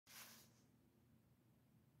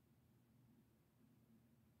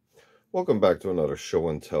Welcome back to another show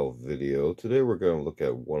and tell video. Today we're going to look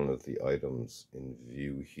at one of the items in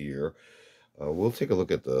view here. We'll take a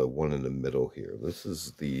look at the one in the middle here. This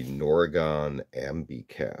is the NORGON Ambi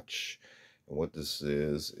catch. And what this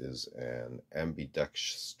is an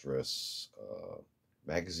ambidextrous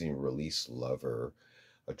magazine release lever,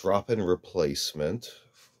 a drop-in replacement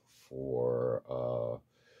for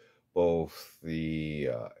both the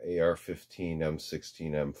AR15,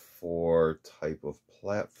 M16, M4 type of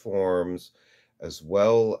platforms, as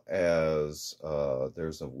well as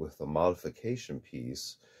with a modification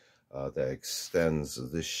piece that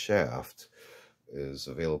extends this shaft, is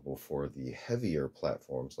available for the heavier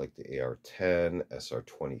platforms like the AR10,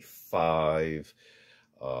 SR25,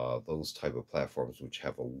 those type of platforms which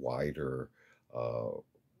have a wider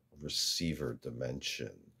receiver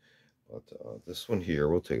dimension. But this one here,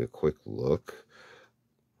 we'll take a quick look.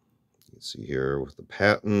 You can see here with the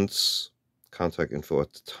patents, contact info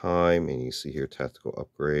at the time, and you see here tactical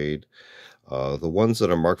upgrade. The ones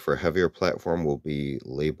that are marked for a heavier platform will be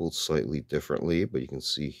labeled slightly differently, but you can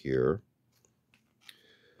see here.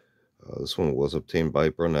 This one was obtained by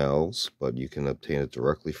Brunel's, but you can obtain it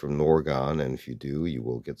directly from NORGON, and if you do, you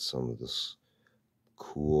will get some of this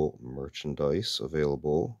cool merchandise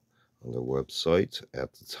available on their website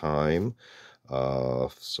at the time.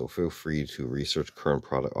 So feel free to research current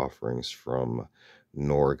product offerings from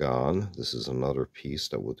NORGON. This is another piece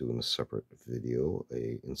that we'll do in a separate video,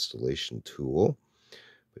 a installation tool.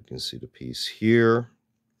 But you can see the piece here.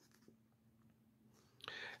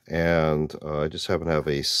 And I just happen to have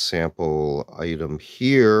a sample item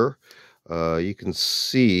here. You can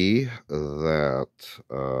see that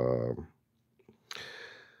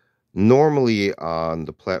normally on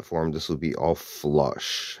the platform, this will be all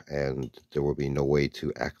flush, and there will be no way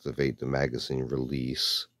to activate the magazine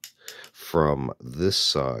release from this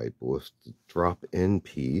side. But with the drop-in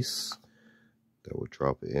piece, that would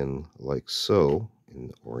drop in like so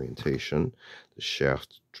in orientation, the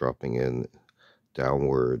shaft dropping in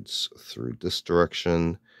downwards through this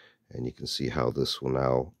direction, and you can see how this will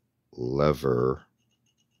now lever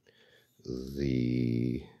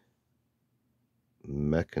the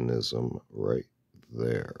mechanism right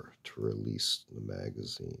there to release the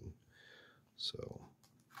magazine. So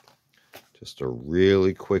just a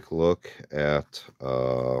really quick look at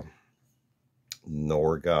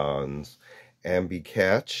NORGON's Ambi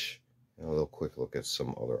catch, and a little quick look at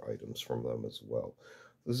some other items from them as well.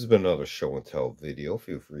 This has been another show and tell video.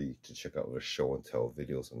 Feel free to check out the show and tell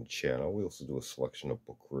videos on the channel. We also do a selection of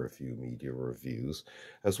book review, media reviews,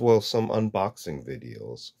 as well as some unboxing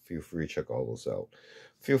videos. Feel free to check all those out.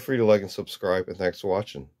 Feel free to like and subscribe, and thanks for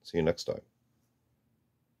watching. See you next time.